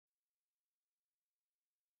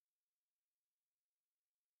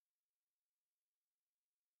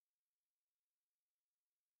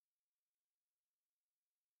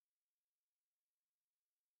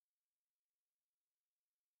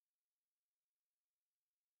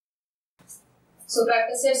So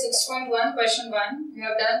practice set 6.1 question 1. You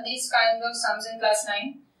have done these kinds of sums in class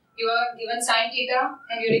 9. You are given sin theta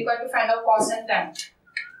and you are required to find out cos and tan.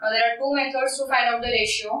 Now there are two methods to find out the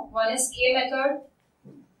ratio. One is K method.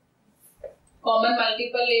 Common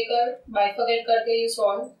multiple लेकर bifurcate करके you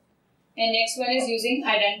solve. And next one is using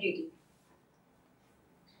identity.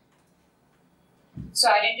 So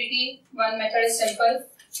identity one method is simple.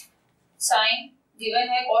 Sin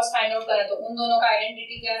given है cos find out करें तो उन दोनों का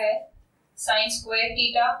identity क्या है? Sin square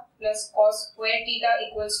theta plus cos square theta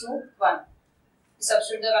equals to 1.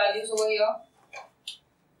 Substitute the values over here.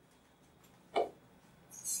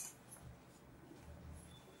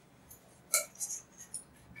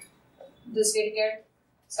 This will get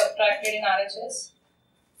subtracted in RHS.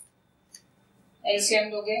 LCM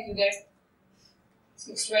दोगे, you get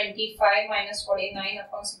 625 minus 49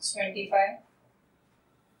 upon 625.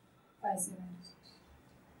 576.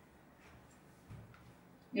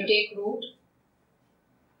 You take root.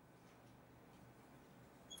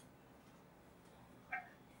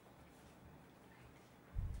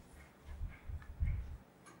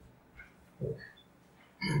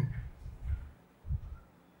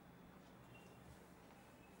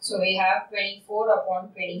 So we have 24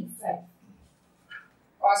 upon 25.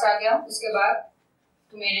 Cos आ गया, उसके बाद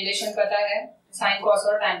तुम्हें relation पता है sin cos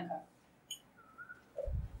और tan का.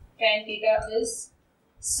 Tan theta is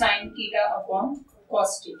sin theta upon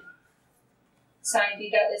cos theta. Sin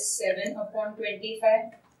theta is 7 upon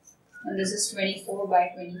 25 and this is 24 by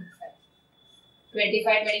 25.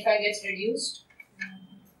 25 gets reduced.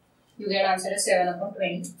 You get answer as 7 upon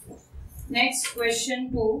 20. Next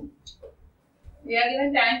question 2. We are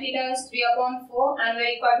given tan theta is 3 upon 4 and we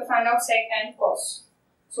are required to find out sec and cos.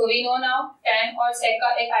 So we know now tan और sec का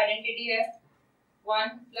एक identity है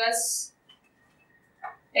 1 plus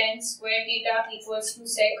tan square theta equals to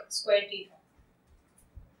sec square theta.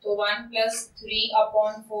 तो 1 plus 3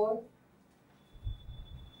 upon 4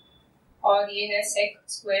 और ये है sec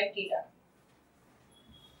square theta.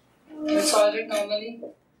 We'll solve it normally.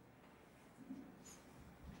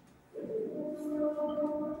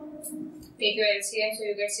 Take your LCM, so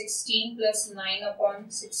you get 16 plus 9 upon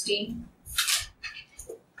 16,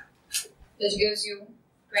 which gives you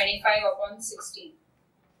 25 upon 16.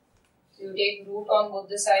 So you take root on both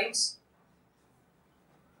the sides.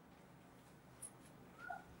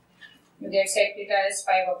 You get sec theta as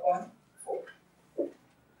 5 upon 4.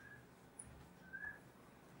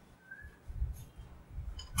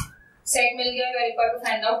 Sec मिल गया, you are required to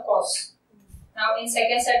find out cos. Now in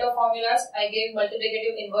second set of formulas, I gave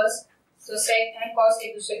multiplicative inverse. So sec and cos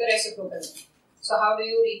एक दूसरे के reciprocal है. So how do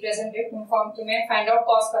you represent it? तुम्हें find out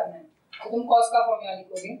cos करना है. तो तुम cos का फॉर्मूला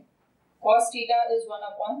लिखोगे. Cos theta is 1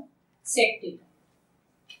 upon sec theta.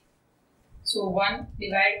 So 1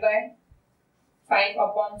 divided by 5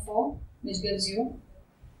 upon 4, which gives you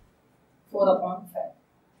 4 upon 5.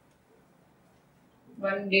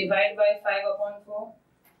 1 divided by 5 upon 4.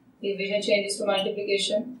 Division changes to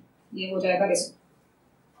multiplication. ये हो जाएगा reciprocal.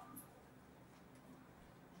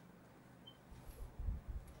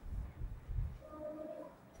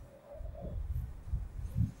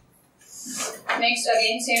 Next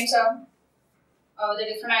again same sum. The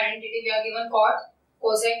different identity we are given cot,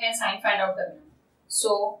 cosec and sin find out करना.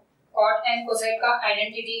 So cot and cosec का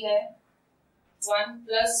identity है 1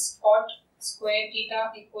 plus cot square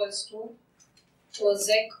theta equals to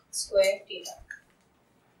cosec square theta.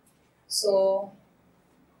 So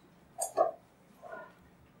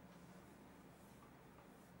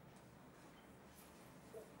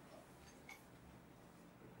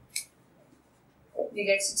we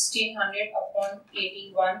get 1600 upon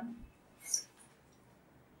 81.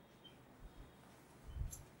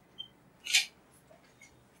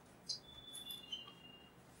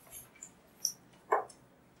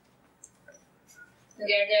 We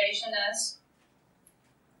get the addition as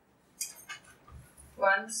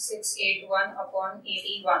 1681 upon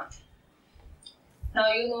 81.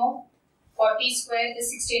 Now you know 40 square is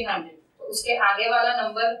 1600. तो उसके आगे वाला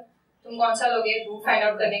number तुम कौन सा लोगे रूट फाइंड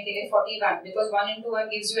आउट करने के लिए 41 because 1 into 1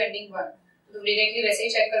 gives you ending 1. तो तुम डायरेक्टली वैसे ही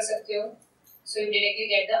चेक कर सकते हो. So you directly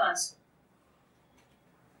get the answer.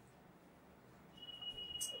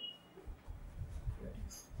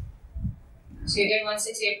 So you get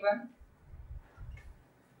 1681.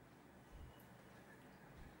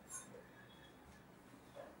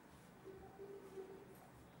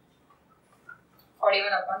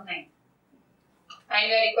 Upon 9. And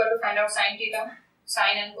we are required to find out sin theta.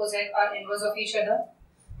 Sin and cosec are inverse of each other.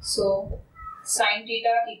 So sin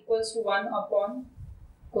theta equals to 1 upon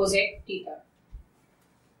cosec theta.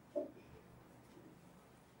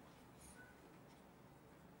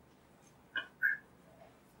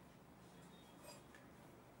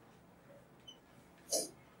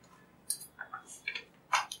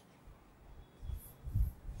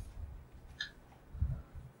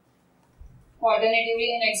 Alternatively,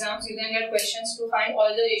 in exams, you can get questions to find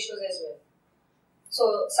all the ratios as well. So,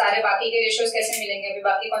 सारे बाकी के ratios कैसे मिलेंगे? अभी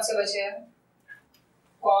बाकी कौन से बचे हैं?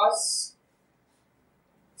 Cos,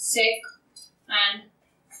 sec and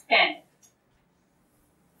tan.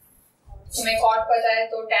 तुम्हें cot पता है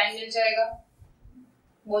तो tan मिल जाएगा.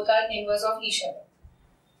 Both are inverse of each other.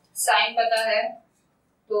 Sin पता है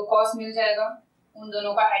तो cos मिल जाएगा उन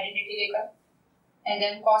दोनों का आइडेंटिटी लेकर. And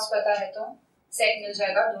then cos पता है तो sec मिल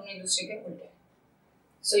जाएगा दोनों एक दूसरे के उल्टे.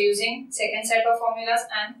 So using second set of formulas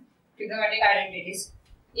and trigonometric identities,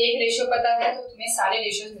 एक रेशियो पता है तो तुम्हें सारे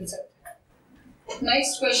रेशियोज मिल सकते हैं.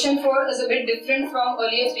 Next question 4 is a bit different from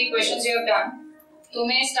earlier 3 questions you have done.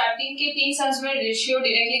 तुम्हें स्टार्टिंग के 3 सम्स में रेशियो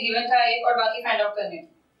डायरेक्टली गिवन था एक और बाकी फाइंड आउट करने थे.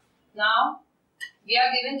 Now we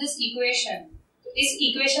are given this equation. तो इस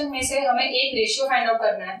इक्वेशन में से हमें एक रेशियो फाइंड आउट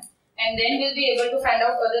करना है and then we'll be able to find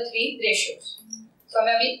out other 3 ratios. तो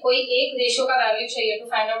हमें अभी कोई एक रेशियो का वैल्यू चाहिए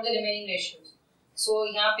to find out the remaining ratios. So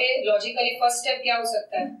यहाँ पे लॉजिकली फर्स्ट स्टेप क्या हो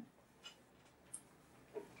सकता है?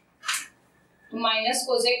 तो माइनस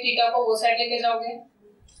कोसेक थीटा को वो साइड लेके जाओगे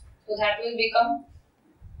तो that will become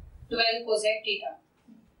 12 cosec theta.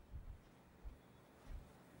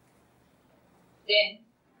 Then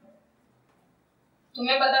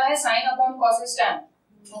तुम्हें पता है sine upon cos is tan.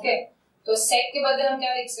 Okay, तो सेक के बदले हम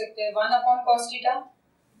क्या लिख सकते हैं? 1 upon cos theta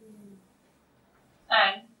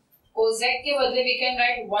and cosec के बदले we can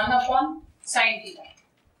write 1 upon sin theta.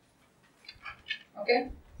 Okay,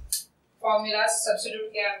 formula substitute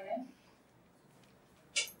किया हमने.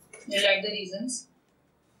 We'll write the reasons.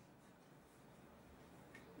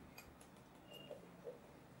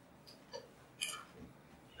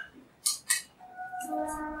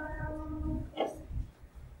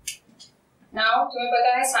 Now तुम्हें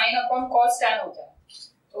पता है sin upon cos tan होता है.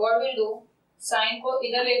 तो what we'll do? sin को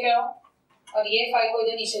इधर लेके आओ और ये phi को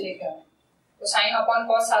इधर नीचे लेके आओ. तो साइन अपॉन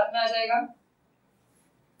कॉस साथ में आ जाएगा.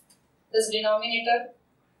 दिस डिनोमिनेटर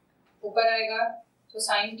ऊपर आएगा तो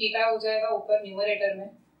साइन थीटा हो जाएगा ऊपर न्यूमरेटर में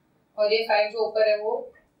और ये 5 जो ऊपर है वो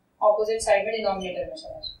ऑपोजिट साइड में डिनोमिनेटर में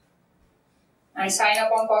चला जाएगा. एंड साइन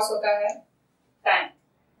अपॉन कॉस होता है tan.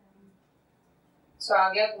 सो आ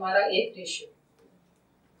गया तुम्हारा एक रेशियो.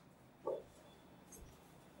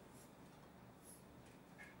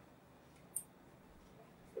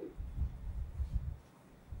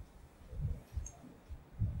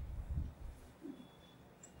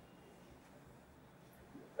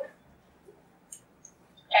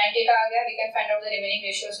 tan theta आ गया. We can find out the remaining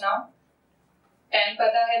ratios now. tan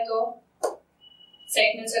पता है तो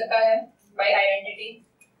sec मिल सकता है by identity.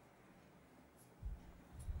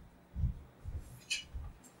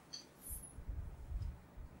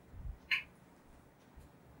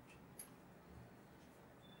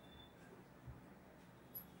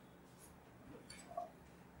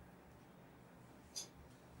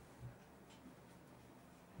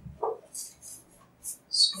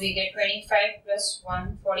 So we get 25 plus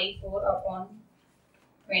 144 upon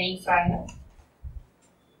 25.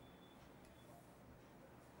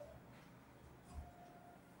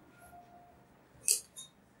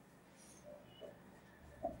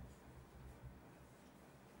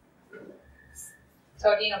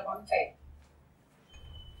 Thirteen upon 5.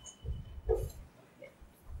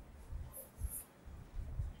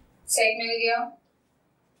 सेक मिल गया.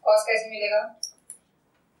 कॉस कैसे मिलेगा?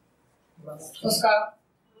 उसका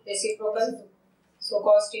reciprocal. So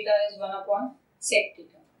cos theta is 1 upon sec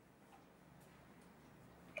theta.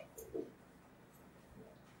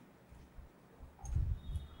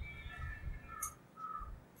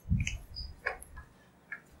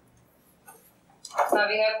 Now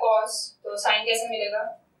we have cos. तो sin कैसे मिलेगा?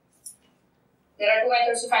 There are two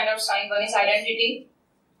methods to find out sin. One is identity,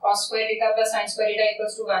 cos square theta plus sin square theta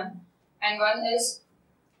equals to 1, and one is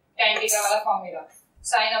tan theta वाला formula.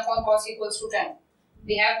 Sin upon cos equals to tan.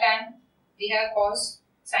 We have tan, we have cos,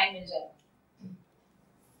 sin मिल जाएगा.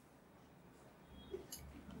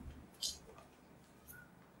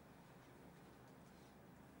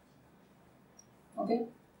 Okay,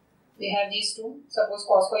 we have these two. Suppose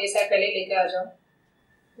cos को ये side पहले लेके आ जाओ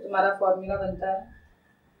तो तुम्हारा formula बनता है.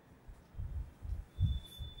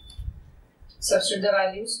 Substitute the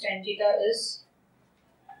values. Tan theta is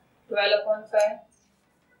 12 upon 5.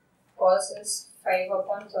 Cos is 5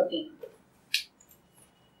 upon 13.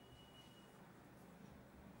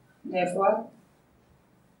 Therefore,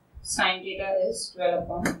 sin theta is 12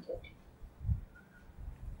 upon 13.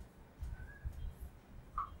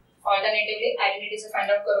 Alternatively, identity से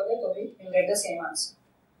find out करोगे तो भी you'll get the same answer.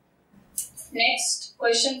 Next,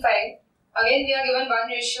 question 5. Again, we are given one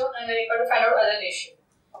ratio and we are required to find out other ratio.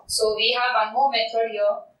 So we have one more method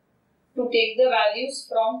here to take the values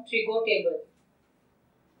from Trigo table.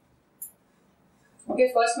 Okay,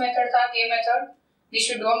 first method था K method, which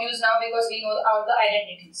we don't use now because we know out the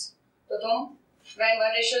identities. तो तुम when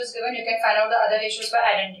one ratio is given, you can find out the other ratios by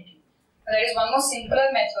identity. And there is one more simpler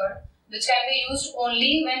method which can be used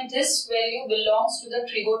only when this value belongs to the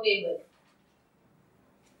trigo table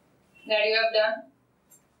that you have done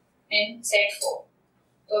in set 4.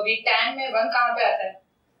 तो अभी tan में 1 कहाँ पे आता है?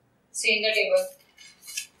 See in the table.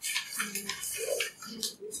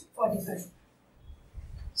 45.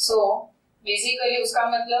 So basically उसका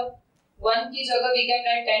मतलब 1 की जगह we can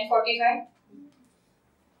write tan 45.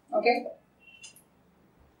 Okay.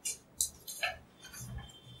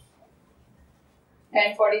 Tan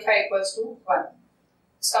 45 equals to 1.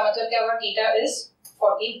 इसका मतलब क्या होगा? Theta is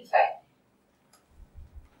 45.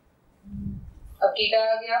 अब थीटा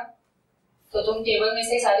आ गया तो तुम टेबल में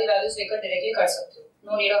से सारी वैल्यूज लेकर डायरेक्टली कर सकते हो.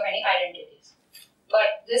 No need of any identities. But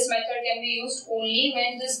this method can be used only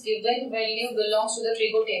when this given value belongs to the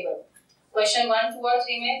trigo table. Question 1, 2 और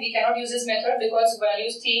 3 में we cannot use this method because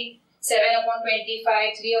values थी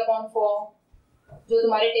 7/25, 3/4 जो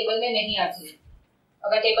तुम्हारे table में नहीं आती है.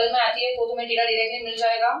 अगर टेबल में आती है तो तुम्हें थीटा डायरेक्टली मिल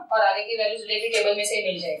जाएगा और आगे की वैल्यूज डायरेक्टली टेबल में से ही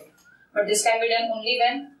मिल जाएगी. But this can be done only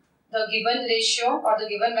when the given ratio or the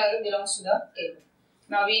given value belongs to the table.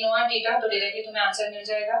 Now we know our theta, तो डायरेक्टली तुम्हें आंसर मिल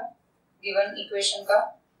जाएगा given इक्वेशन का.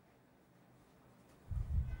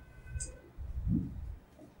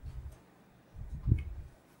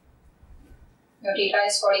 Your theta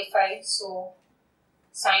is 45, so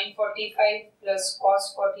sin 45 plus cos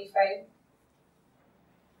 45,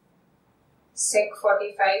 sec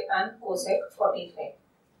 45 and cosec 45.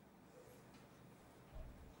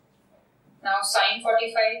 Now sin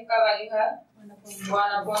 45 का value है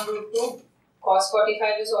 1/√2, cos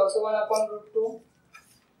 45 is also 1/√2,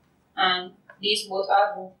 and these both are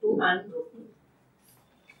 √2 and √2.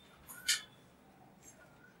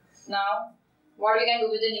 Now what we can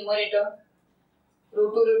do with the numerator?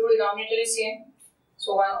 √2 denominator is same,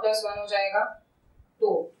 so 1 plus 1 हो जाएगा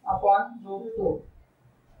 2/√2,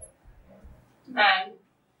 and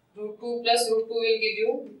 √2 plus √2 will give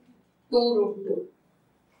you 2√2.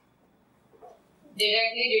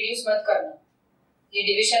 Directly reduce मत करना, ये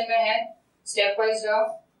division में है, step wise जाओ.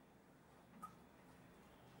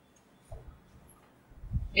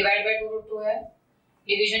 Divide by 2√2 है,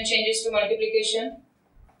 division changes to multiplication,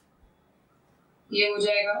 ये हो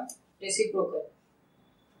जाएगा रेसिप्रोकल.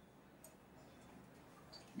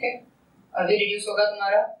 ओके, अभी रिड्यूस होगा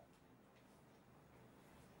तुम्हारा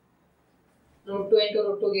 √2 into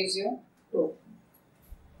 √2 gives you 2.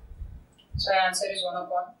 So answer is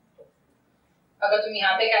 1/2. अगर तुम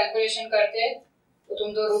यहाँ पे कैलकुलेशन करते तो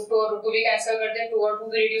तुम तो √2 और √2 भी कैंसिल करते, 2 और 2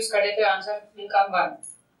 भी रिड्यूस कर देते, answer will come 1.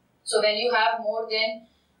 So when you have more than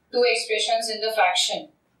 2 expressions in the fraction,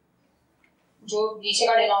 जो नीचे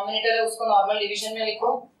का डिनोमिनेटर है उसको नॉर्मल डिवीजन में लिखो,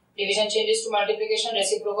 division changes to multiplication,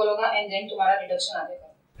 reciprocal होगा, एंड देन तुम्हारा रिडक्शन आ जाएगा.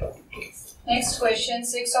 Next question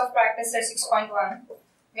 6 of practice at 6.1.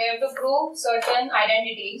 We have to prove certain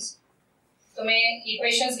identities. तुम्हें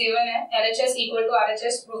equations given है, LHS equal to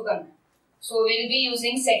RHS prove करना है. So we will be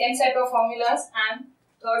using second set of formulas and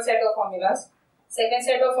third set of formulas. Second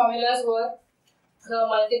set of formulas were the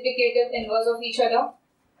multiplicative inverse of each other.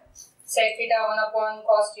 Sec theta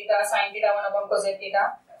 1/cos theta, sin theta 1/cosec theta.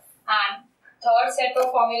 And third set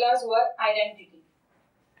of formulas were identity.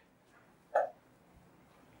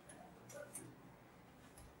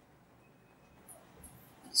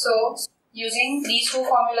 So using these two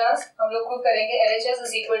formulas, हम लोग prove करेंगे LHS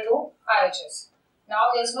is equal to RHS. Now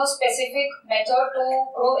there is no specific method to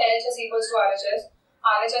prove LHS equals to RHS.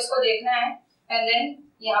 RHS को देखना है and then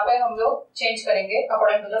यहाँ पे हम लोग change करेंगे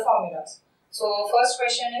according to the formulas. So first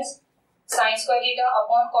question is sin square theta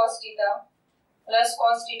upon cos theta plus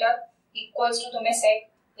cos theta equals to तुम्हें sec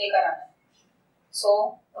लेकर आना है. So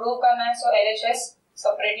prove करना है, so LHS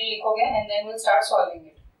separately लिखोगे and then we'll start solving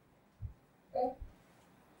it. Okay.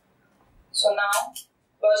 So now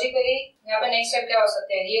logically यहाँ पे next step क्या हो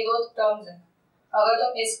सकते हैं, ये दो टर्म्स हैं, अगर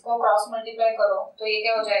तुम इसको क्रॉस मल्टीप्लाई करो तो ये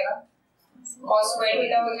क्या हो जाएगा, cos स्क्वायर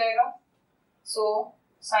थीटा हो जाएगा. So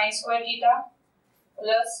sin square theta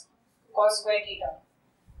plus cos square theta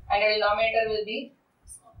and the denominator will be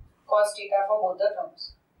cos theta for both the terms.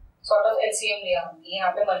 Sort of LCM लिया हमने,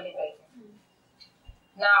 यहाँ पे मल्टीप्लाई किया.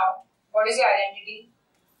 Now what is your identity?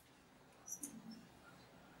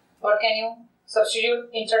 What can you substitute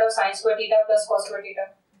instead of sin square theta plus cos square theta?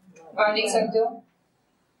 1 लिख सकते हो.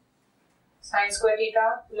 sin square theta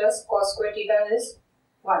plus cos square theta is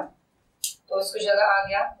 1, तो इसकी जगह आ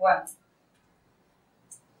गया 1.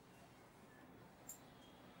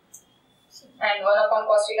 And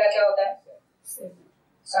 1/cos theta क्या होता है?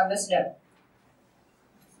 Sum is done.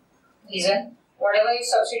 Reason Whatever you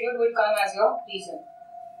substitute will come as your reason.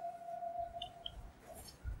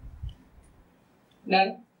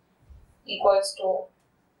 Then equals to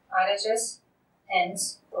RHS,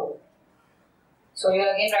 hence proved. So you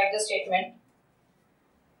will again write the statement.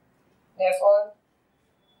 Therefore,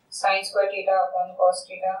 sin square theta upon cos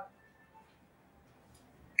theta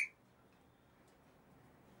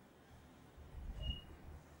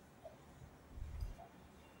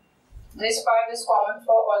this part is common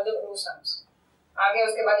for all the proof sums. आगे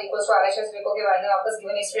उसके बाद equals to RHS लिखोगे, बाद में वापस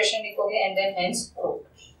given expression लिखोगे and then hence proved.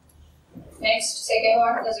 Next, second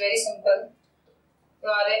one is very simple.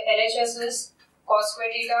 Your LHS is cos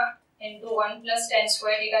square theta into 1 plus tan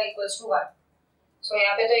square theta equals to 1. So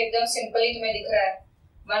यहाँ पे तो एकदम सिंपल ही तुम्हें दिख रहा है.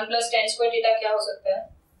 1 plus tan square theta क्या हो सकता है?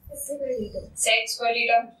 Sec square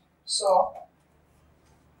theta. So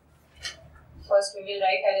first we will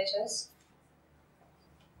write LHS.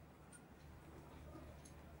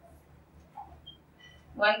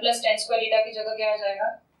 1 plus tan square theta की जगह क्या आ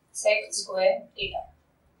जाएगा? Sec square theta.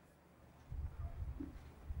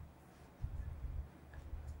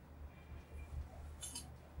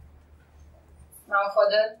 Now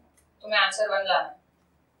further तुम्हें आंसर 1 लाना है.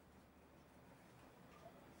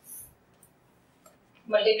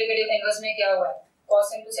 मल्टीप्लिकेटिव इनवर्स में क्या हुआ है?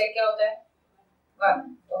 cos into sec क्या होता है? 1.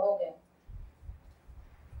 तो हो गया.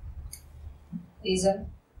 Reason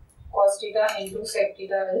cos theta into sec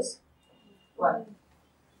theta is 1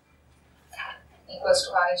 equals to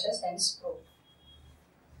RHS, hence proved.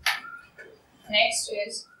 Next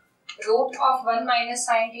is root of 1 minus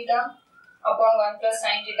sin theta upon 1 plus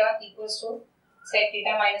sin theta equals to sec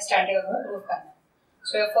theta minus tan theta को prove करना है.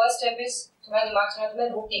 So your first step is तुम्हारे दिमाग से तुम्हें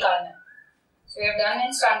root निकालना है. So you have done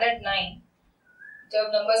in standard 9.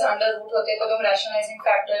 जब नंबर्स अंडर रूट होते हैं तो तुम रैशनलाइजिंग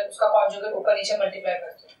फैक्टर उसका कॉन्जुगेट ऊपर नीचे मल्टीप्लाई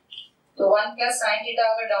करते हो. तो 1 प्लस sin थीटा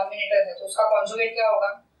अगर डिनोमिनेटर है तो उसका कॉन्जुगेट क्या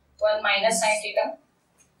होगा? 1 माइनस sin थीटा.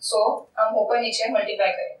 So हम ऊपर नीचे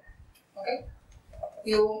मल्टीप्लाई करेंगे. Okay?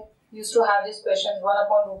 You used to have this question 1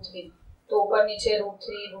 upon root 3. तो ऊपर नीचे root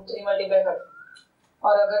 3 मल्टीप्लाई करते.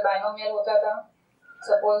 और अगर बाइनोमियल होता था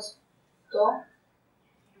सपोज तो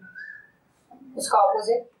उसका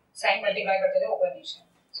ऑपोजिट साइन मल्टीप्लाई करते थे ऊपर नीचे.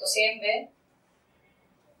 So same way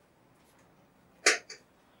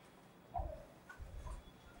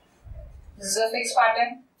this is a fix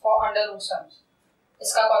pattern for under root sums.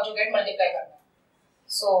 इसका कॉन्जुगेट मल्टीप्लाई करना.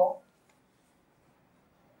 सो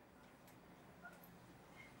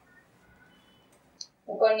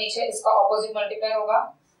ऊपर नीचे इसका ऑपोजिट मल्टीप्लाई होगा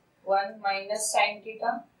 1 minus sin theta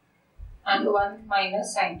and 1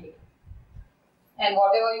 minus sin theta. And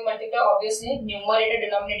whatever you multiply, obviously numerator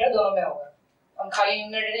denominator दोनों में होगा. हम खाली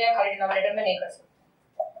numerator या खाली denominator में नहीं कर सकते.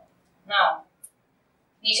 Now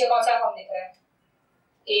नीचे कौन सा फॉर्म दिख रहा है?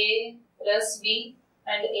 A plus B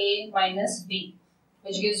and A minus B,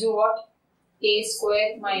 which gives you what? A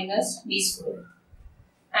square minus B square.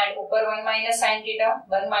 And ऊपर 1 minus sin theta,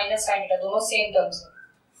 1 minus sin theta दोनों same terms है.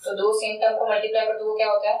 तो दो सेम टर्म को मल्टीप्लाई कर तो वो क्या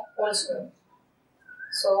होता है? Whole square.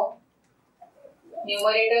 So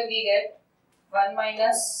numerator we get 1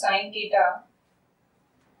 minus sine theta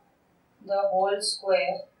the whole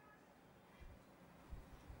square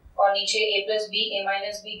और नीचे a plus B a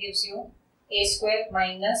minus B gives you a square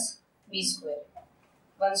minus b square.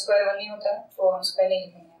 1 square 1 नहीं होता तो हम स्क्वायर नहीं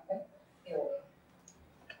लिखेंगे यहाँ पे. ये हो गया.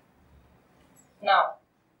 नाउ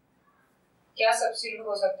क्या सब्स्टिट्यूट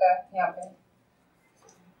हो सकता है यहाँ पे?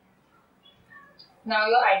 Now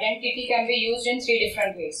your identity can be used in 3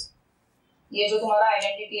 different ways. ये जो तुम्हारा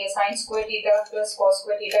आइडेंटिटी है sin square theta plus cos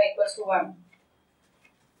square theta equals to 1.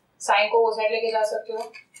 Sign को उस साइड लेके जा सकते हो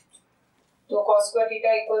तो cos square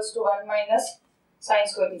theta equals to 1 minus sin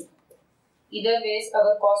square theta. Either ways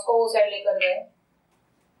अगर cos को उस साइड लेकर गए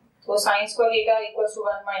तो sin square theta equals to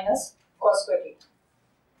 1 minus cos square theta.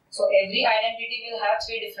 So every identity will have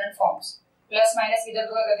 3 different forms. Plus minus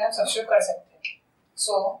इधर उधर करके हम सब्स्टिट्यूट कर सकते हैं.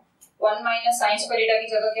 So 1 minus sine square theta की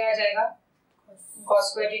जगह क्या आ जाएगा? cos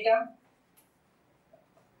square theta.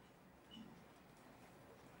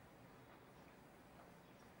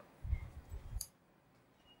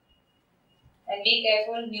 And be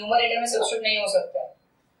careful, numerator में सब्स्टिट्यूट नहीं हो सकता है.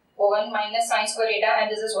 वो 1 minus sine square theta and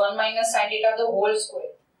this is 1 minus sine theta the whole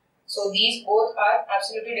square. So these both are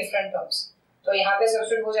absolutely different terms. तो यहाँ पे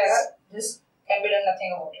सब्स्टिट्यूट हो जाएगा. This can be done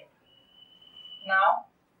nothing about it. Now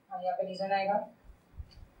यहाँ पे रीजन आएगा.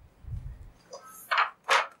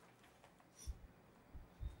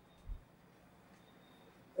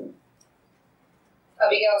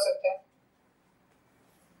 अभी क्या हो सकता है?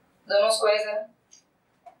 दोनों स्क्वायर्स है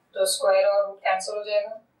तो स्क्वायर और रूट कैंसिल हो जाएगा.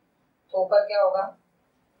 तो ऊपर क्या होगा?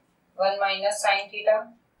 1 माइनस साइन थीटा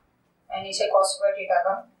एंड नीचे cos स्क्वायर थीटा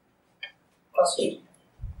का cos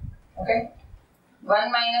theta. Okay.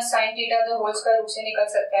 1 minus sine theta the whole square root से निकल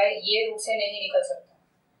सकता है, ये रूट से नहीं निकल सकता.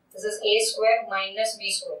 This is a square minus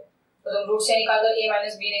b square. तो तुम रूट से निकाल कर a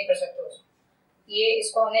माइनस b नहीं कर सकते हो. ये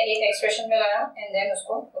इसको हमने एक एक्सप्रेशन में लाया एंड देन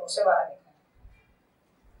उसको रूट से बाहर निकाला.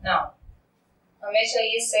 नाउ हमें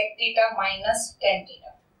चाहिए sec theta minus tan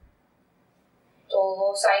theta. तो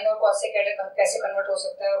साइन और कॉस से कैसे कन्वर्ट हो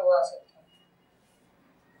सकता है, वो आ सकता है.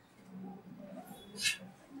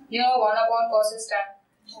 You know 1 upon cos is tan.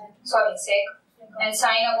 Sorry, sec. And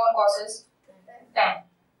sin upon cos is tan.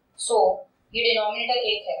 So ये डिनोमिनेटर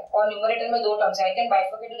एक है और न्यूमरेटर में दो टर्म्स है. I can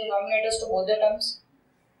bifurcate the denominators to both the terms.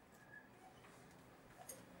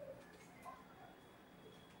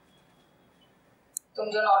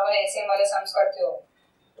 तुम जो नॉर्मल एसएम वाले सम्स करते हो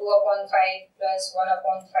 2/5 प्लस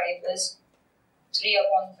 1/5 इज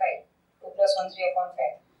 3/5. 2 + 1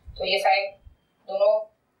 3/5. तो ये 5 दोनों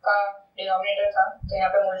का डिनोमिनेटर था, तो यहाँ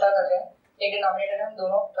पे हम उल्टा कर रहे हैं. एक डिनोमिनेटर हम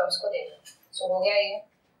दोनों टर्म्स को दे रहे हैं. सो हो गया ये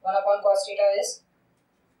 1 upon cos theta is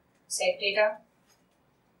sec theta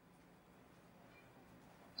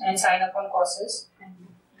and sin upon cos is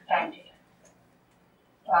tan theta.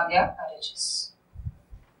 तो आ गया RHS.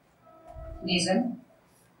 Reason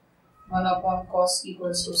 1 upon cos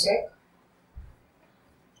equals to sec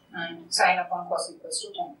and sin upon cos equals to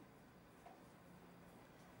tan.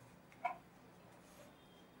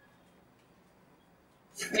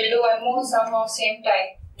 We'll do one more sum of same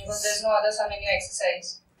type because there's no other sum in your exercise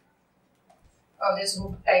of this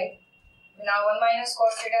group type. Now 1 minus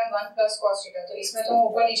cos theta and 1 plus cos theta. तो इसमें तुम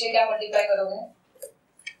ऊपर नीचे क्या multiply करोगे?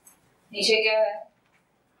 नीचे क्या है?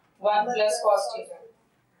 1 plus cos theta.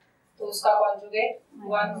 तो उसका conjugate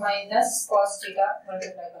 1 minus cos theta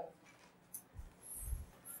multiply करो.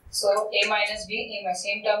 So a minus b, a में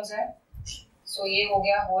सेम टर्म्स है. So ये हो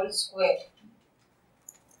गया होल स्क्वायर.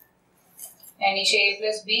 And नीचे a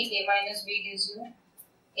plus b, a minus b gives you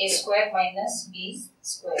a square minus b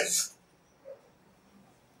square.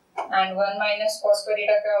 And 1 minus cos square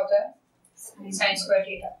theta क्या होता है? Sin square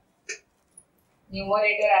theta.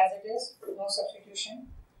 Numerator as it is, no substitution.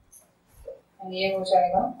 And ये हो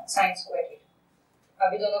जाएगा sin square theta.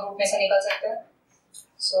 अभी दोनों root में से निकल सकते हैं.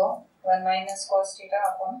 So 1 minus cos theta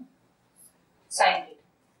upon sin theta.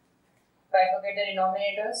 Bifurcate the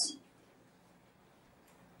denominators.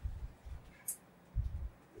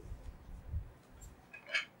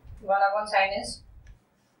 1 upon sin is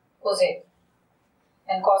cosec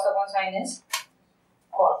and cos upon sin is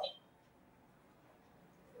cot.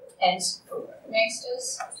 Hence, next is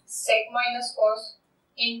sec minus cos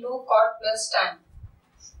into cot plus tan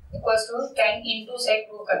equals to tan into sec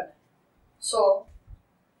prove करना. So,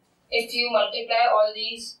 if you multiply all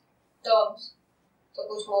these terms, तो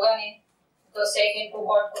कुछ होगा नहीं. तो sec into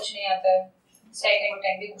cot कुछ नहीं आता है. Sec into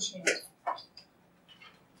tan भी कुछ नहीं आता.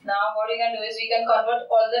 Now what we can do is we can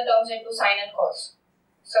convert all the terms into sin and cos.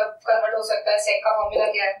 सब convert हो सकता है. sec का फॉर्मूला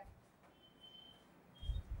क्या है?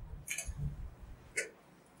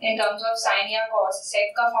 In terms of sin या cos,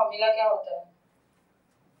 sec का फॉर्मूला क्या होता है?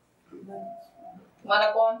 1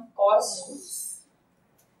 upon cos.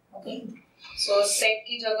 Okay. So sec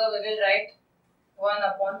की जगह we will write 1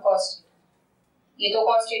 upon cos. ये तो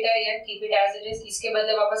cos theta है, keep it as it is. इसके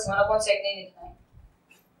बदले वापस 1 upon sec नहीं लिखना है.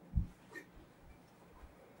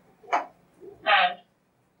 And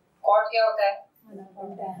cot क्या होता है? 1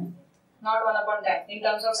 upon tan. Not 1 upon tan. In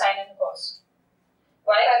terms of sin and cos.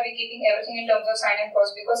 Why are we keeping everything in terms of sin and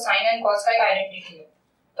cos? Because sin and cos का एक identity है.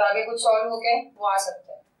 तो आगे कुछ solve हो गए वो आ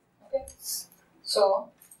सकता है. Okay. So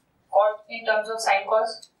cot in terms of sin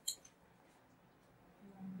cos.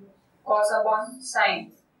 Cos upon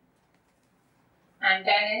sin. And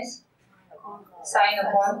tan is sin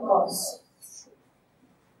upon cos.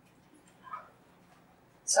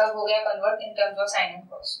 सब हो गया convert in terms of sin and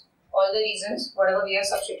cos. All the reasons, whatever we have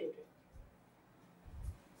substituted.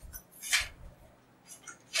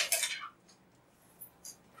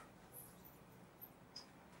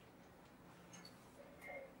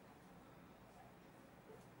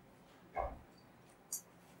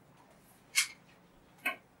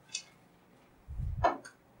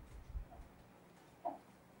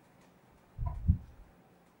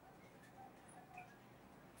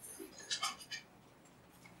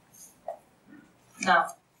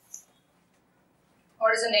 Now,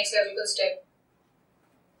 what is the next logical step?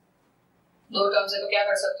 दो terms है तो क्या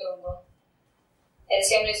कर सकते हो उनको?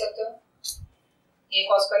 एलसीएम ले सकते हो. ये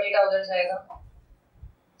cos स्क्वायर थीटा उधर जाएगा.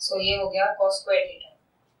 सो ये हो गया cos स्क्वायर थीटा.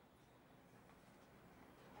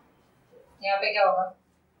 यहाँ पे क्या होगा?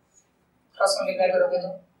 क्रॉस मल्टीप्लाई करोगे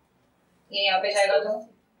तो ये यहाँ पे जाएगा तो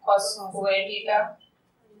cos square theta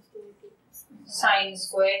sin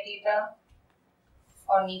square theta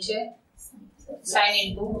और नीचे sin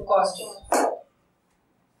into cos theta.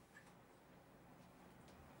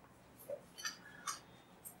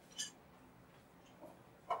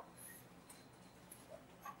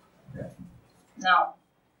 Now,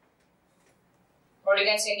 what you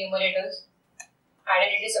can say numerators,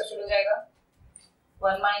 identity substitute हो जाएगा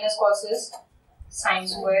 1 minus cos is sin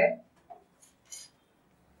square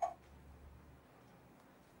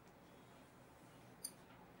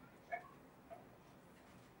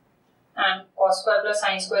and cos square plus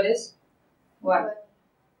sin square is 1.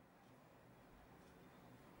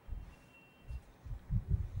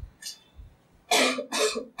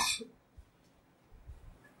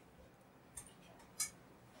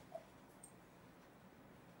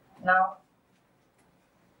 Now,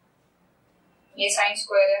 ये sine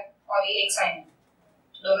square है और ये एक sign है,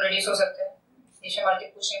 दोनों रिड्यूस हो सकते हैं. इसमें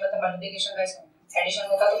मल्टीप्लिकेशन मतलब मल्टीप्लिकेशन का साइन है, एडिशन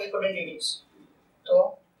होता तो वी कुडंट रिड्यूस, तो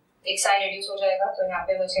एक साइन रिड्यूस हो जाएगा, तो यहाँ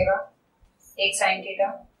पे बचेगा एक sine theta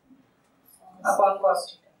upon cos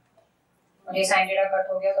theta, और ये साइन थीटा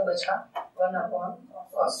कट हो गया तो बचा 1 अपॉन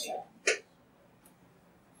कॉस थीटा.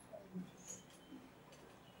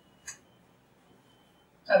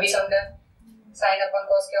 अभी समझा साइन अपॉन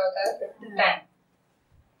कॉस क्या होता है, tan,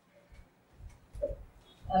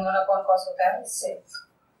 and 1 अपॉन कॉस होता है sec.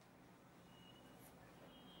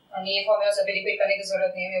 और ये फॉर्मूला सभी रिपीट करने की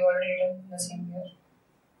जरूरत नहीं है, we already written the same here.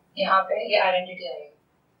 यहाँ पे ये आइडेंटिटी आएगी,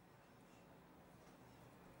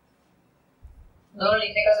 दोनों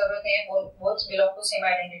लिखने का जरूरत नहीं है, both belong to same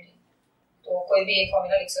identity, तो कोई भी एक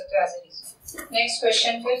फॉर्मूला लिख सकते हो as a reason. Next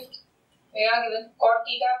question 5th, we are given cot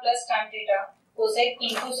theta plus tan theta cosec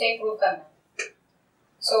into sec prove करना.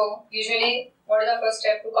 So usually what is the first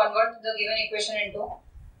step to convert the given equation into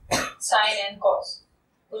sin and cos?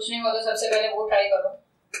 कुछ नहीं हो तो सबसे पहले वो try करो,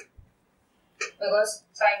 because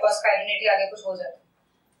sin cos का आइडेंटिटी आगे कुछ हो जाता है.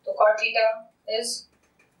 तो cot theta is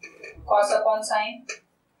cos upon sin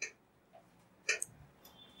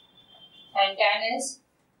and tan is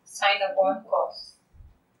sin upon cos.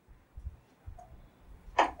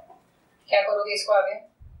 क्या करोगे इसको आगे?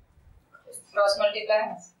 Cross multiply,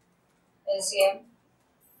 LCM,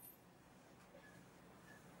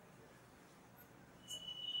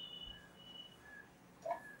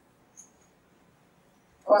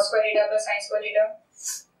 cos square theta plus sin square theta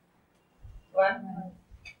 1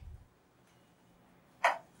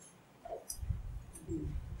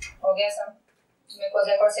 हो गया सम. तुम्हें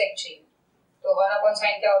cosec और sec चाहिए, तो 1 upon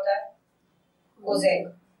sin क्या होता है, cosec,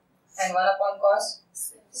 and 1 upon cos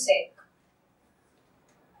sec,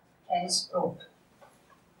 hence proved.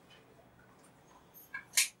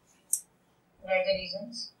 Write the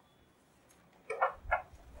reasons.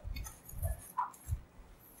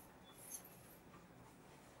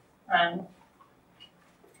 And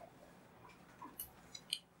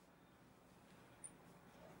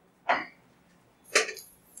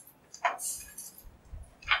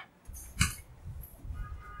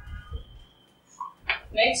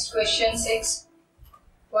next question 6,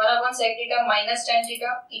 1 upon sec theta minus tan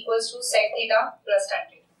theta equals to sec theta plus tan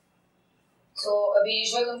theta. So अभी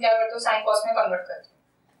usual तुम क्या करते हो, साइन कॉस में convert करते हो,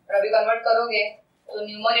 और अभी कन्वर्ट करोगे तो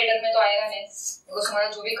न्यूमरेटर में तो आएगा नहीं, बिकॉज तुम्हारा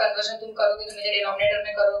जो भी कन्वर्जन तुम करोगे तो मेरे डिनोमिनेटर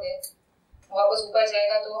में करोगे, वापस ऊपर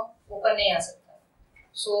जाएगा तो ऊपर नहीं आ सकता.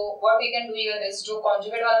 So what we can do here is, जो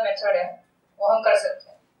कॉन्जुगेट वाला मेथड है वो हम कर सकते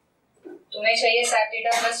हैं. तुम्हें चाहिए sec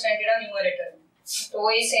theta plus tan theta numerator में, तो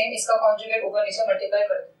वही सेम इसका कॉन्जुगेट ऊपर नीचे मल्टीप्लाई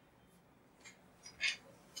कर दो.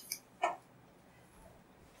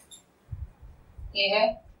 ये है,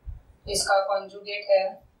 इसका कॉन्जुगेट है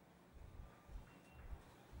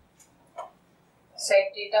sec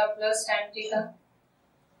theta plus tan theta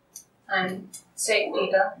and sec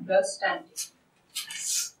theta plus tan theta.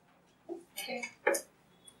 Okay.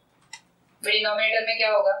 Denominator में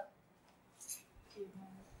क्या होगा,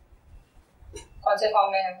 कौन से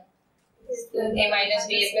फॉर्म में है, a minus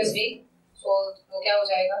b a plus b, so वो क्या हो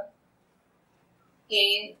जाएगा, a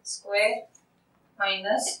square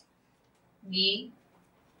minus b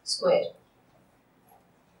square.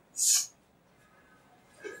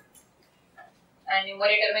 And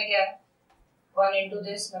numerator में क्या है, 1 into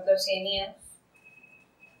this, मतलब सेम ही है.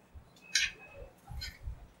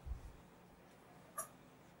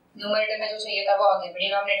 न्यूमरेटर में जो चाहिए था वो आ गया,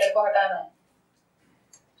 डिनोमिनेटर को हटाना है.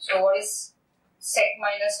 So what is sec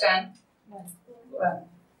minus tan, 1,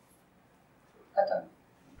 खत्म.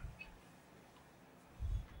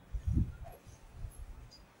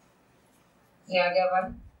 ये आ गया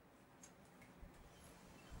 1.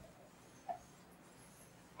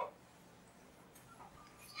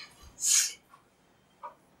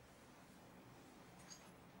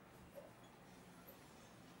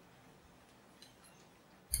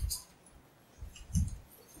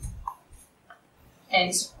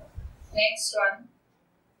 And next one,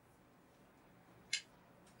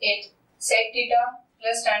 8 sec theta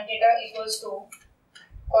plus tan theta equals to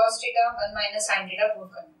cos theta 1 minus sin theta prove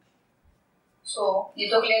करना. सो ये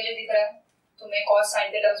तो क्लियरली दिख रहा है, तुम्हें cos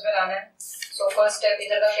sin के टर्म्स में लाना है. सो फर्स्ट स्टेप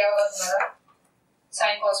इधर का क्या होगा तुम्हारा,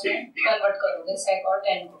 sin cos में कन्वर्ट करोगे sec और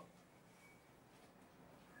tan को.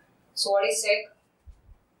 So what is sec?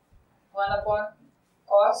 1 upon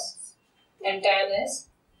cos and tan is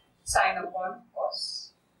sin upon cos.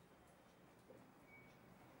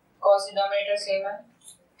 Cos denominator same है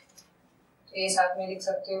तो ये साथ में लिख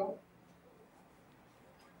सकते हो.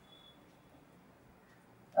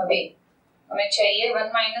 अभी हमें चाहिए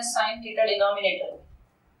 1 माइनस साइन थीटा डिनोमिनेटर,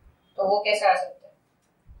 तो वो कैसे आ सकता है?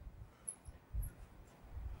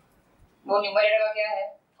 वो न्यूमरेटर का क्या है,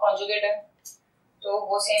 कॉन्जुगेट है, तो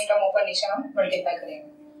वो सेम टर्म ऊपर नीचे हम मल्टीप्लाई करेंगे.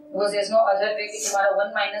 Because there is no other way कि तुम्हारा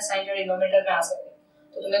 1 माइनस साइन थीटा डिनोमिनेटर में आ सके,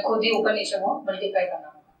 तो तुम्हें खुद ही ऊपर नीचे वो मल्टीप्लाई करना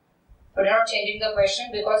होगा. But we are not changing the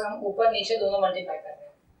question because हम ऊपर नीचे दोनों मल्टीप्लाई कर रहे हैं.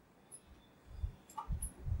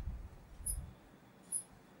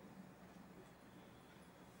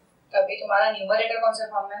 तभी तुम्हारा न्यूमरेटर कौन सा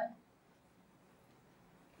फॉर्म में है,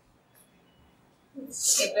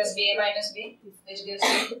 a plus ba minus b which gives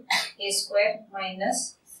you a square minus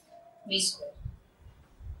b square.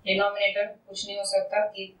 Denominator कुछ नहीं हो सकता,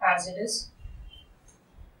 keep as it is.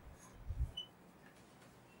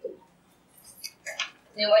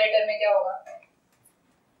 Numerator में क्या होगा,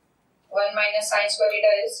 1 minus sin square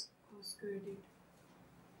theta is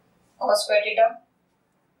cos square theta.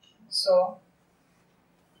 So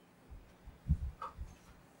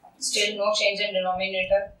still no change in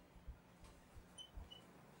denominator.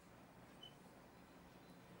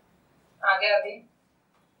 आगे अभी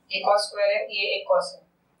एक cos स्क्वायर है, ये एक cos है,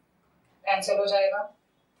 कैंसिल हो जाएगा,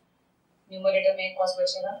 न्यूमरेटर में एक cos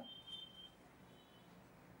बचेगा.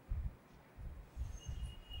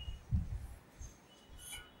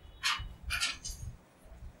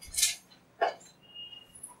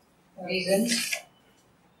 Reason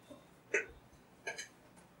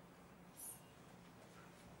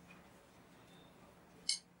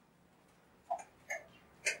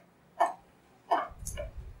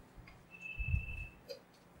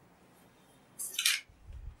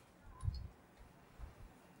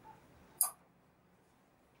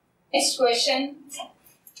Next question,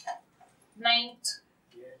 9th.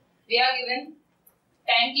 We are given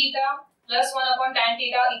tan theta plus 1 upon tan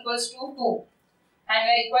theta equals to 2. And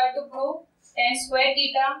we are required to prove tan square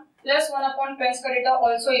theta plus 1 upon tan square theta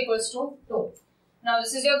also equals to 2. Now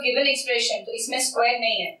this is your given expression. तो इसमें square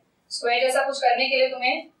नहीं है. Square जैसा कुछ करने के लिए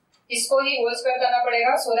तुम्हें इसको ही whole square करना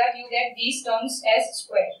पड़ेगा so that you get these terms as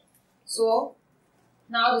square. So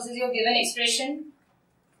now this is your given expression.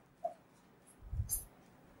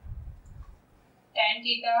 Tan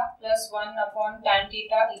theta plus 1 upon tan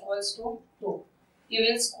theta equals to 2. You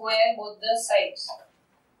will square both the sides.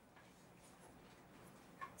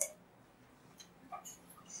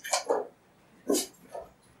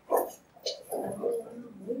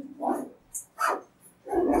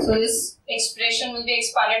 So this expression will be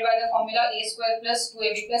expanded by the formula a square plus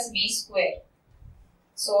 2ab plus b square.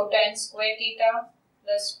 So tan square theta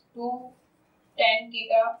plus 2 tan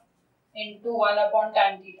theta into 1 upon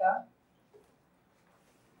tan theta.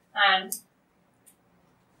 And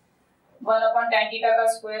 1 upon tan theta का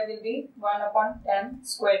square will be 1 upon tan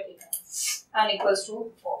square theta and equals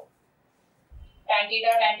to 4. Tan theta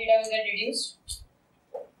will get reduced.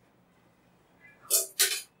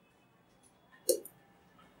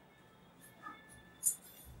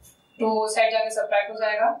 To side जाके subtract हो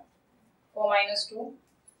जाएगा, 4 minus 2.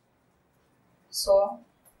 So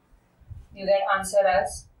you get answer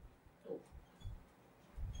as 2.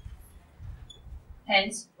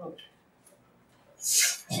 Hence root.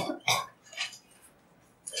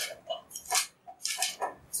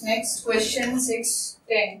 Next question 6,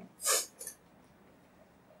 10.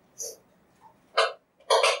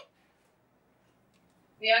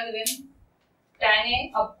 We are given tan a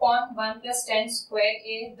upon 1 plus tan square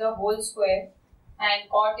a the whole square and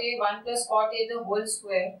cot a 1 plus cot a the whole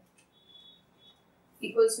square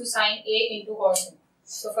equals to sin a into cos a.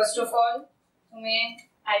 So first of all तुम्हें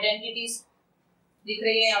identities दिख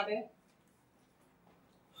रही है यहाँ पे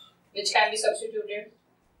which can be substituted.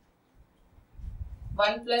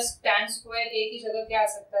 1 plus tan square a की जगह क्या आ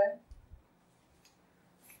सकता है?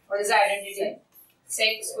 What is the identity?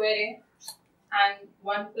 Sec square a and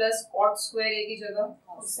 1 plus cot square a की जगह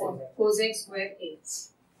cosec square a.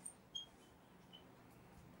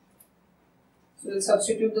 So we'll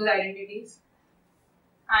substitute those identities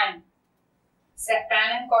and tan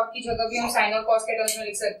and cot की जगह भी हम sin और cos के टर्म्स में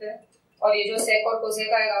लिख सकते हैं और ये जो sec और cosec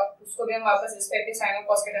आएगा उसको भी हम वापस रिस्पेक्टिव sin और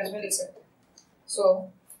cos के टर्म्स में लिख सकते हैं. So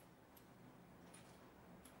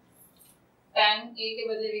tan a के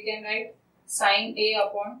बदले we can write sin a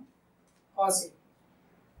upon cos a.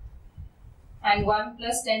 And 1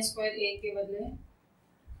 plus ten square ए के बदले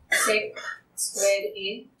sec square A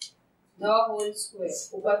the whole square,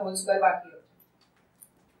 ऊपर होल स्क्वायर बाकी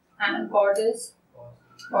होता है, and cot is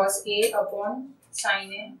cos a upon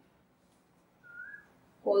sin a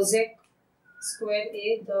cosec square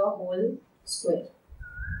a the whole square.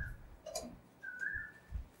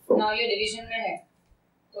 Now ये division में है,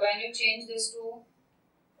 तो when you change this to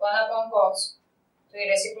 1 upon cos, तो ये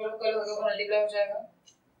रेसिप्रोकल होगा, वो मल्टीप्लाई हो जाएगा.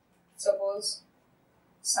 Suppose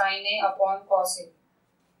sin a upon cos a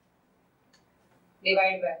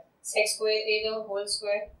divide by sec square a the whole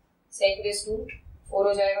square, sec raised to 4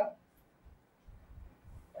 हो जाएगा,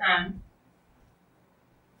 and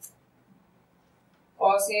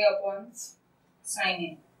cos a upon sin a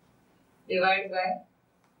divided by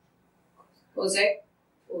cosec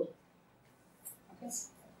 4. Okay.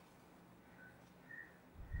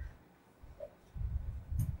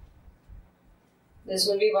 This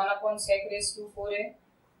will be 1 upon sec raised to 4a,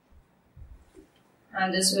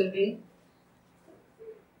 and this will be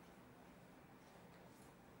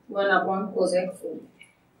 1 upon cosec 4.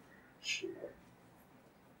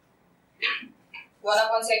 1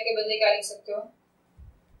 upon sec के बदले क्या लिख सकते हो?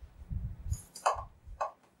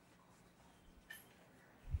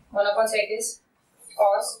 1 upon sec is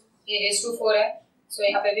cos, ये raised to 4 है, so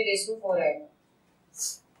यहाँ पे भी raised to 4 आएगा.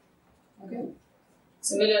 Okay.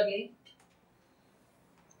 Similarly,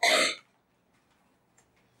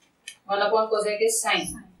 1 upon cosec is sin,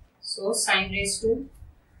 so sin raised to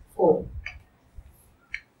 4.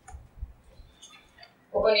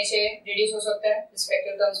 ऊपर नीचे रिड्यूस हो सकता है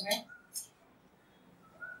रिस्पेक्टिव टर्म्स में.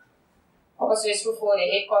 cos raised to 4 है,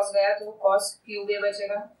 एक cos गया तो cos क्यूब a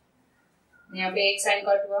बचेगा, यहाँ पे एक साइन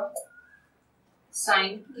कट हुआ,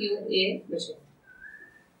 साइन क्यूब ए बचेगा.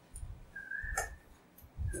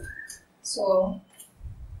 सो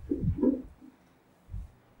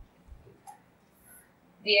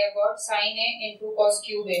we have got sin a into cos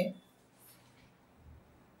cube a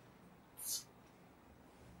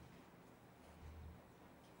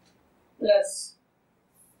plus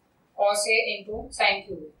cos a into sin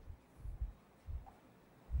cube a.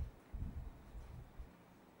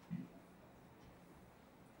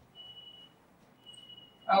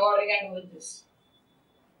 Now what we can do with this?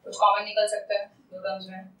 कुछ common निकल सकता है दो टर्म्स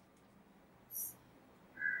में.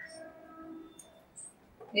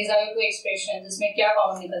 These are your two expressions. इसमें क्या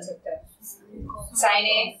common निकल सकता है? sin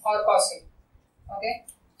a और cos a. Okay?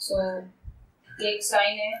 So एक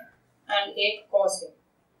sin a and एक cos a.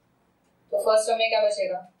 तो फर्स्ट टर्म में क्या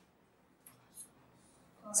बचेगा?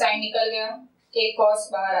 sin निकल गया, एक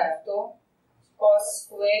cos बाहर आया, तो cos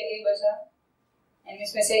square a बचा, एंड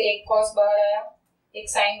इसमें से एक cos बाहर आया, एक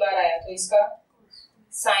साइन बार आया, तो इसका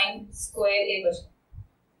साइन स्क्वायर ए बचा.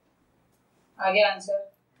 आगे answer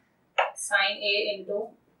sine A into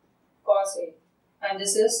cos A, and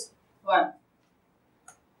this is 1.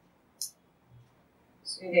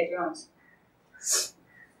 So you get your answer.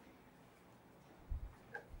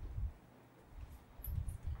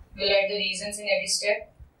 We'll write the reasons in every step.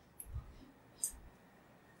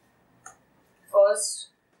 First,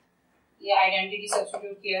 ये आइडेंटिटी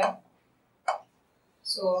सब्स्टिट्यूट किया,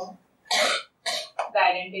 so the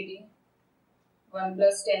identity 1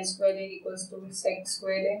 plus tan square a equals to sec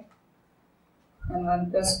square a, and 1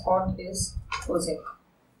 plus cot is cosec.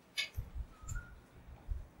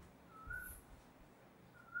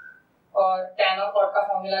 और tan और cot का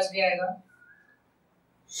formulas भी आएगा,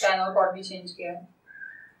 tan और cot भी change किया.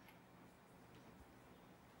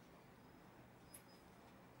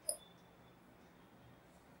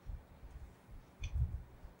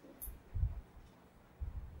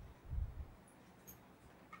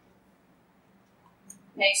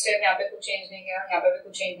 नेक्स्ट स्टेप, यहाँ पे कुछ चेंज नहीं किया, यहाँ पे भी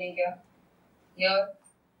कुछ चेंज नहीं किया. यह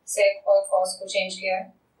सेक और कॉस को चेंज किया है,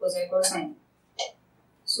 कोसेक और sign.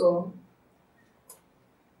 So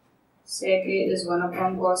sec A is 1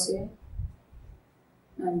 upon cos A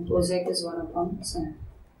and cosec is 1 upon sine.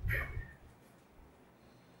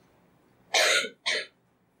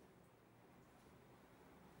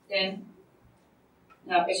 Then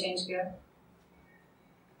यहाँ पे चेंज किया.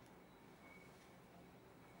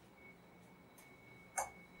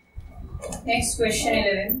 Next question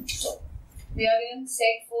 11. We are given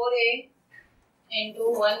sec 4a into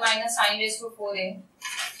 1 minus sin raised to 4a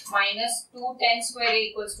minus 2 tan square a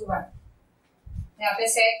equals to 1. यहाँ पे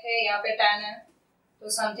sec है, यहाँ पे tan है, तो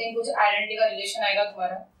समथिंग कुछ आइडेंटिटी का रिलेशन आएगा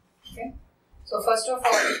तुम्हारा. Okay? So first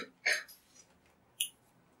of all,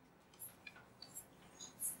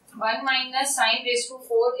 1 minus sin raised to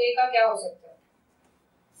 4a का क्या हो सकता है?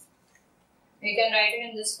 We can write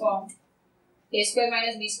it in this form. a square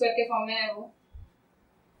minus B square के फॉर्म में है वो,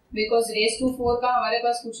 बिकॉज रेस टू 4 का हमारे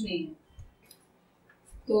पास कुछ नहीं है.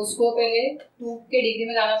 तो उसको पहले 2 के डिग्री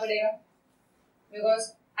में लाना पड़ेगा,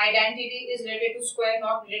 because identity is related to square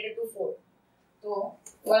not related to 4. तो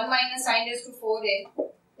 1 minus sign raise to 4a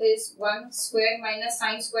is 1 square minus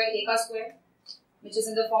sin square a का square, which is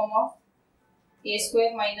in the form of a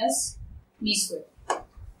square minus b square.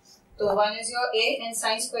 So 1 is your a and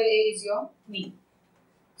sin square a is your b.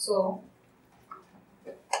 So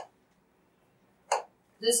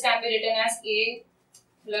this can be written as a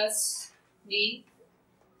plus b,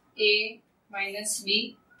 a minus b,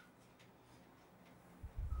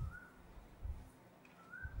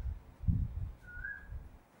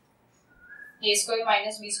 a square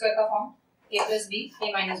minus b square का form a plus b, a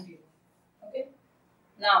minus b. Okay.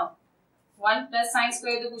 Now 1 plus sin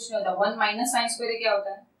square तो कुछ नहीं होता, 1 minus sin square क्या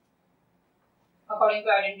होता है? According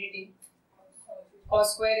to identity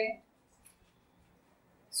cos square है.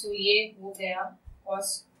 So ये हो गया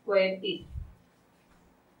cos square a.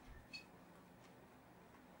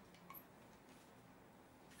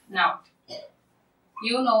 Now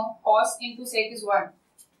you know cos into sec is 1.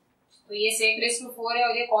 तो ये sec raised to 4 है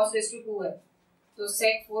और ये cos raised to 2 है. तो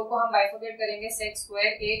sec 4 को हम बाइफरकेट करेंगे sec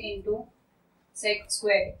square a into sec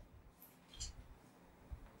square a.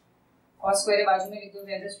 cos square बाजू में लिख दो,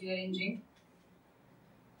 just rearranging.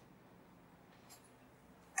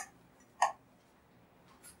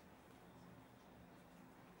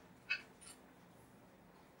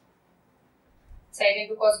 sec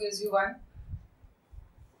into cos gives you 1.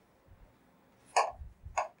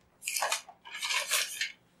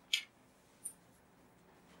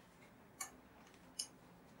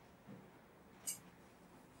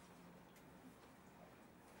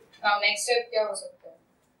 Now next step क्या हो सकता है?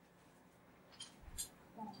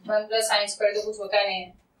 1 plus sin square तो कुछ होता नहीं है,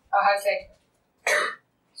 बाहर sec.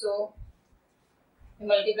 So you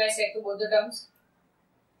multiply sec to both the terms.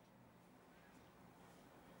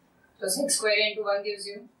 So sec square into 1 gives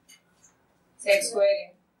you sec square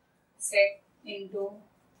sec into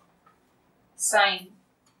sin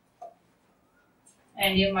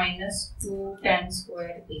and your minus 2 tan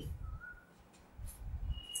square a.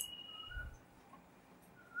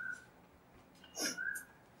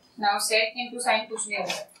 Now sec into sin कुछ नहीं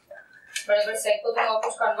होता, पर अगर sec को तुम और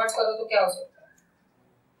कुछ convert करो तो क्या हो सकता है?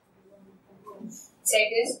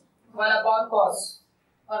 sec is 1 upon cos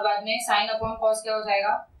और बाद में sin upon cos क्या हो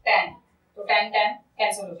जाएगा? tan. तो tan tan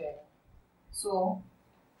कैंसिल हो जाएगा. So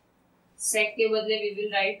sec के बदले we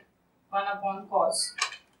will write 1 upon cos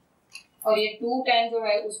और ये 2 tan जो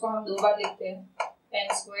है उसको हम दो बार लिखते हैं,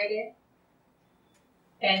 tan square है,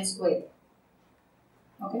 tan square.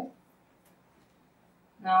 Okay.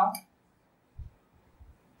 Now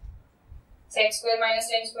sec square minus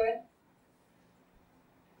tan square,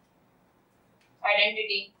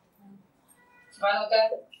 identity 1 होता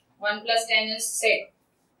है, 1 plus tan is sec.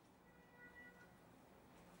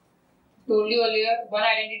 Told you earlier, one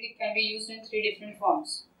identity can be used in 3 different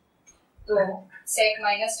forms. So sec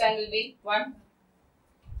minus tan will be 1.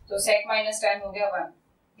 तो sec minus tan हो गया 1.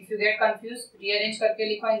 If you get confused, rearrange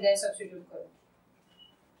करके लिखो and then substitute करो.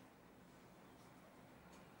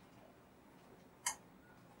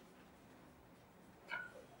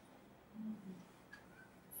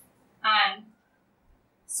 And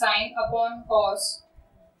sin upon cos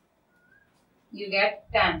you get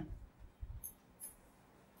tan.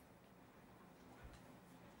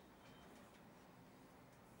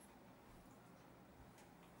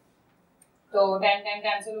 तो tan tan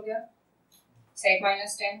cancel हो गया, sec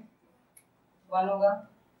minus tan 1 होगा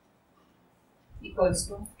equals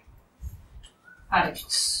to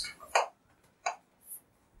RHS.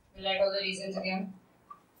 We'll write all the reasons again.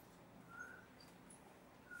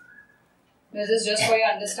 This is just for your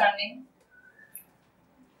understanding.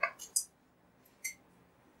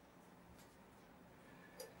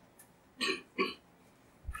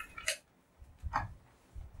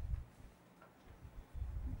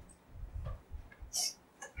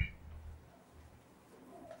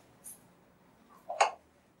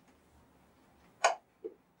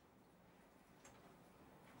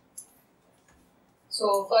 So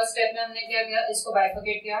first step में हमने क्या किया, इसको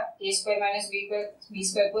bifurcate किया, a square minus b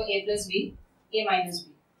square को a plus b, a minus b,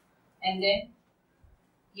 and then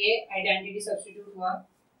ये identity substitute हुआ.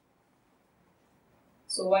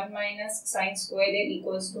 So 1 minus sin square a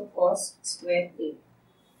equals to cos square a.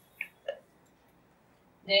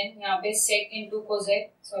 Then यहाँ पे sec into cos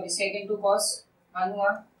 1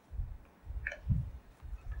 हुआ.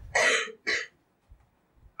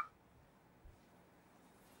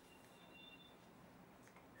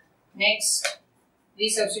 Next, we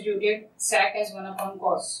substituted sec as 1 upon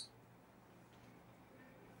cos.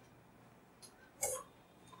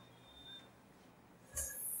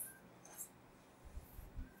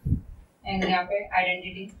 And यहाँ पे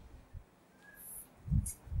identity.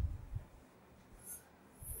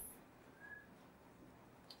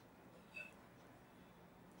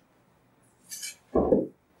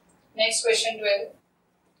 Next question 12,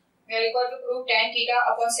 we are required to prove tan theta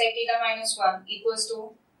upon sec theta minus 1 equals to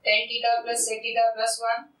tan theta plus sec theta plus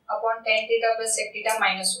 1 upon tan theta plus sec theta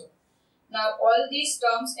minus 1. Now all these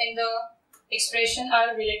terms in the expression are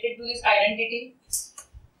related to this identity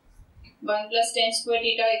 1 plus tan square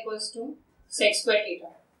theta equals to sec square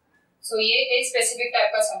theta. So ये एक specific type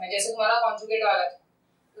का सम है, जैसे तुम्हारा conjugate वाला था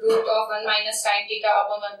root of 1 minus sine theta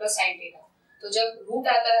upon 1 plus sine theta. तो जब रूट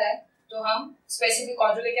आता है तो हम स्पेसिफिक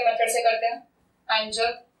कॉन्जुगेट के मेथड से करते हैं, एंड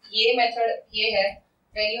जब ये मेथड ये है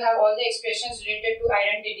when you have all the expressions related to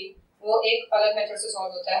identity, वो एक अलग मेथड से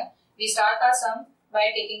सॉल्व होता है। We start our some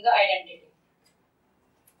by taking the identity.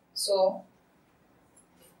 So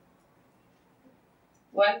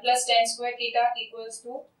 1 plus tan square theta equals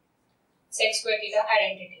to sec square theta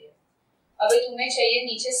identity है। अगर तुम्हें चाहिए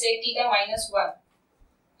नीचे sec theta minus 1,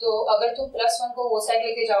 तो अगर तुम प्लस 1 को वो साइड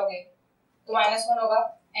लेके जाओगे तो माइनस 1 होगा,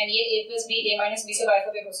 एंड ये a plus b a minus b से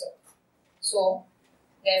बाइफरकेट हो सकता है। सो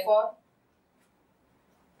therefore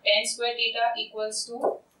tan square theta equals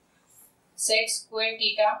to sec square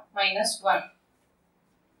theta minus 1.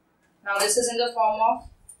 Now this is in the form of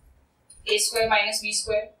a square minus b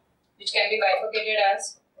square, which can be bifurcated as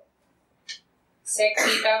sec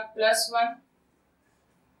theta plus 1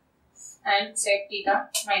 and sec theta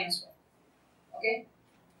minus 1. Okay,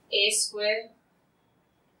 a square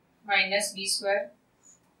minus b square,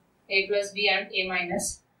 a plus b and a minus,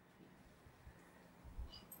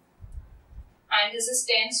 and this is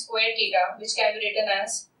tan square theta, which can be written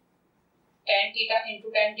as tan theta into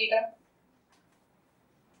tan theta.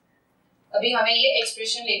 अभी हमें ये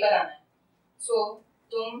expression लेकर आना है। सो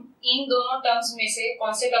तुम इन दोनों terms में से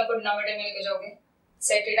कौन से टर्म को डिनोमिनेटर में लेके जाओगे?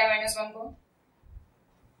 sec थीटा माइनस 1 को,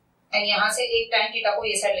 एंड यहाँ से एक tan थीटा को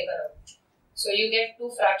ये साइड लेकर आओ। So you get two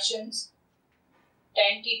fractions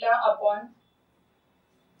tan theta upon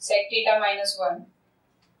sec theta minus 1,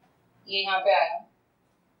 ये यहाँ पे आया,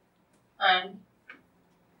 एंड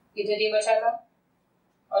इधर ये बचा था,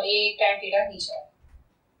 और ये एक tan थीटा नीचे आया।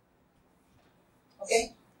 Okay,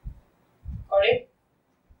 got it?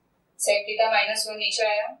 sec theta minus 1 नीचे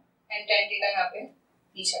आया एंड tan थीटा यहाँ पे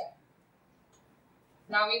नीचे आया।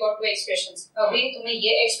 Now we got to expressions. अभी तुम्हें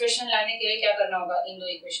ये एक्सप्रेशन लाने के लिए क्या करना होगा? इन दो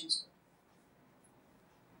इक्वेशंस को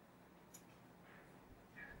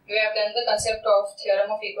you have done the concept of theorem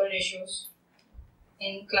of equal ratios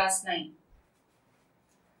in class 9.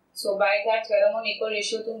 So by that theorem on equal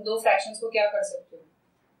ratio तुम दो fractions को क्या कर सकते हो?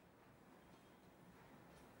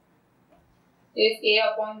 If a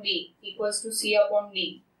upon b equals to c upon d,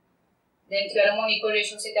 then theorem on equal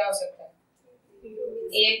ratio से क्या हो सकता है?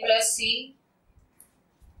 a plus c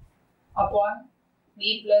upon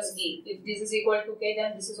b plus d. If this is equal to k,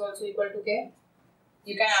 then this is also equal to k.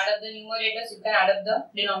 You can add up the numerators, you can add up the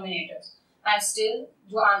denominators, and still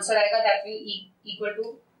जो answer आएगा that will equal to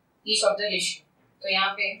each of the ratio. तो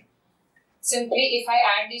यहाँ पे simply if I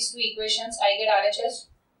add these two equations, I get RHS.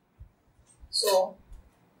 So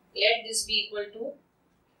let this be equal to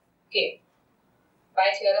k by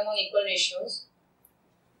theorem on equal ratios.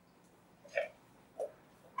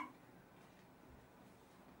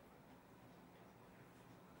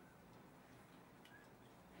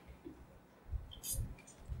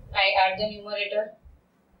 I add the numerator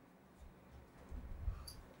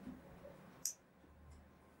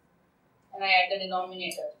and I add the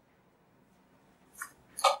denominator.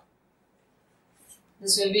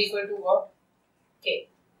 This will be equal to what? K.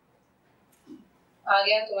 आ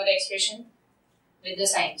गया तुम्हारा expression with the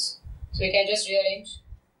signs. So you can just rearrange.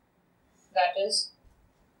 That is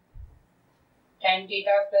tan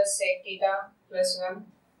theta plus sec theta plus 1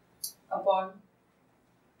 upon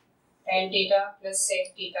tan theta plus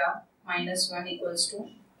sec theta minus 1 equals to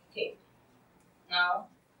k. Now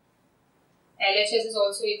LHS is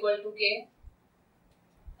also equal to k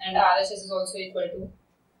and RHS is also equal to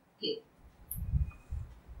k.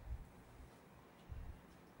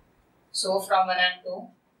 So from 1 and 2,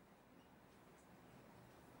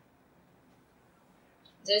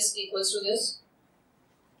 this equals to this,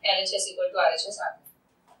 LHS equal to RHS.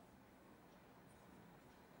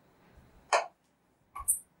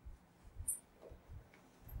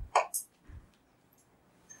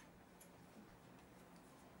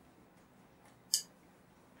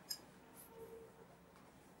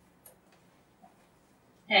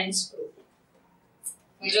 Hence proof.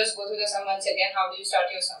 We just go through the sum once again. How do you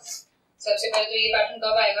start your sum? सबसे पहले तो ये pattern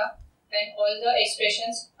कब आएगा? When all the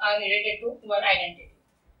expressions are related to one identity.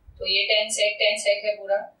 तो ये tan sec है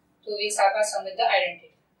पूरा, तो we start our sum with the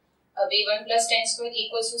identity. अभी 1 + 10 square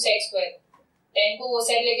equals to sec square, 10 को वो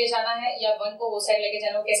साइड लेके जाना है या 1 को वो साइड लेके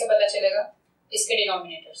जाना है, वो कैसे पता चलेगा? इसके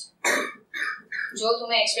डिनोमिनेटर से। जो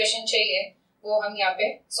तुम्हें एक्सप्रेशन चाहिए वो हम यहाँ पे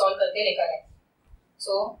सॉल्व करके लेकर आए।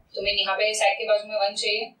 सो तुम्हें यहाँ पे साइड के बाजू में 1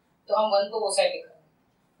 चाहिए तो हम 1 को वो साइड लेकर आए।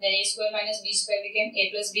 Then a² - b² became a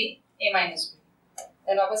 + b a - b।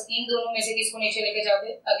 Then वापस इन दोनों में से किसको नीचे लेके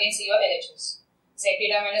जाओगे? Again see your LHS। sec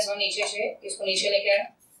θ - 1 नीचे से इसको नीचे लेके आए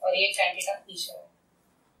और ये tan θ नीचे है।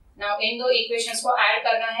 नाउ इन दो इक्वेशंस को ऐड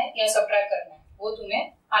करना है या सब्ट्रैक्ट करना है वो तुम्हें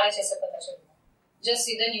RHS से पता चलेगा। जस्ट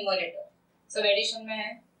सी द न्यूमरेटर, सब एडिशन में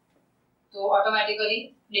है तो ऑटोमेटिकली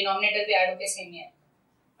डिनोमिनेटर भी ऐड होके सेम ही है।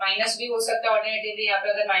 माइनस भी हो सकता है ऑल्टरनेटिवली, यहाँ पे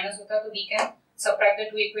अगर माइनस होता तो we can subtract the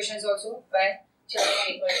two equations also by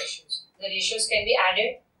checking equal ratios. The ratios can be added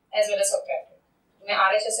as well as subtracted. तुम्हें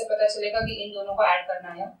RHS से पता चलेगा कि इन दोनों को ऐड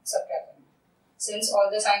करना है या सब्ट्रैक्ट करना है। Since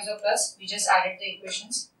all the science are plus we just added the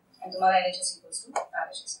equations and तुम्हारा LHS equals to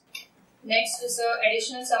RHS. Next is the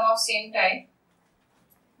additional sum of same type.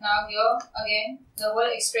 Now here again the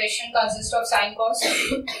whole expression consists of sin cos.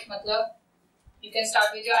 मतलब you can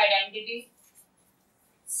start with your identity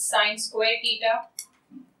sin square theta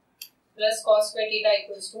plus cos square theta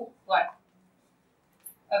equals to 1.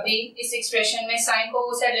 अभी इस expression में sin को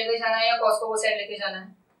वो side लेके जाना है या cos को वो साइड लेके जाना है?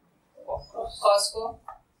 cos को।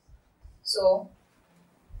 So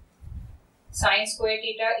sin square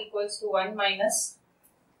theta equals to 1 minus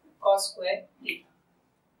cos square theta.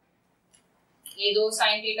 ये दो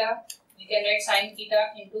sin theta, we can write sin theta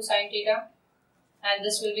into sin theta, and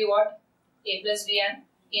this will be what? A plus b and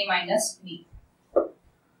a minus b.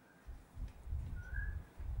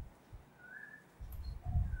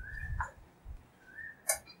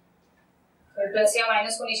 फिर plus या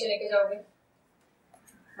minus को नीचे लेके जाओगे,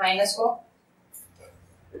 minus को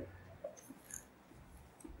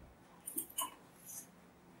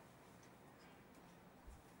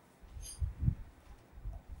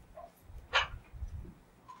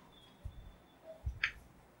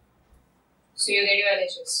So you get your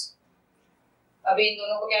LHS. अभी इन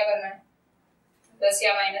दोनों को क्या करना है? प्लस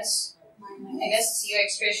या minus? I guess your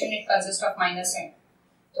expression it consists of minus and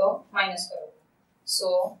तो माइनस करो.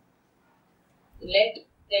 So let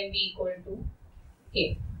them be equal to A.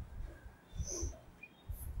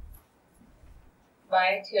 By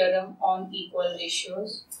theorem on equal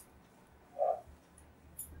ratios,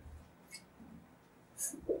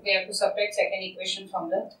 we have to subtract second equation from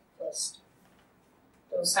the first.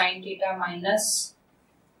 तो sin theta minus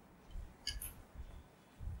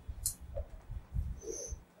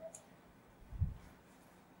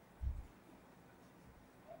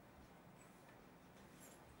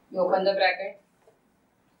you open the bracket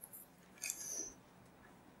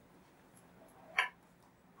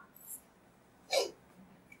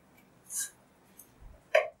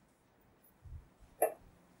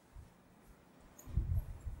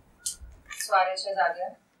so RHS आ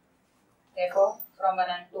गया। Therefore from 1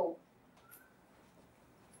 and 2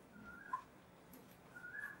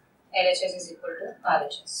 LHS is equal to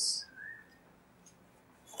RHS.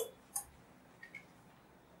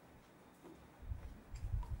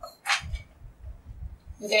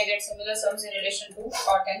 You can get similar sums in relation to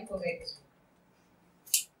cot and cosec.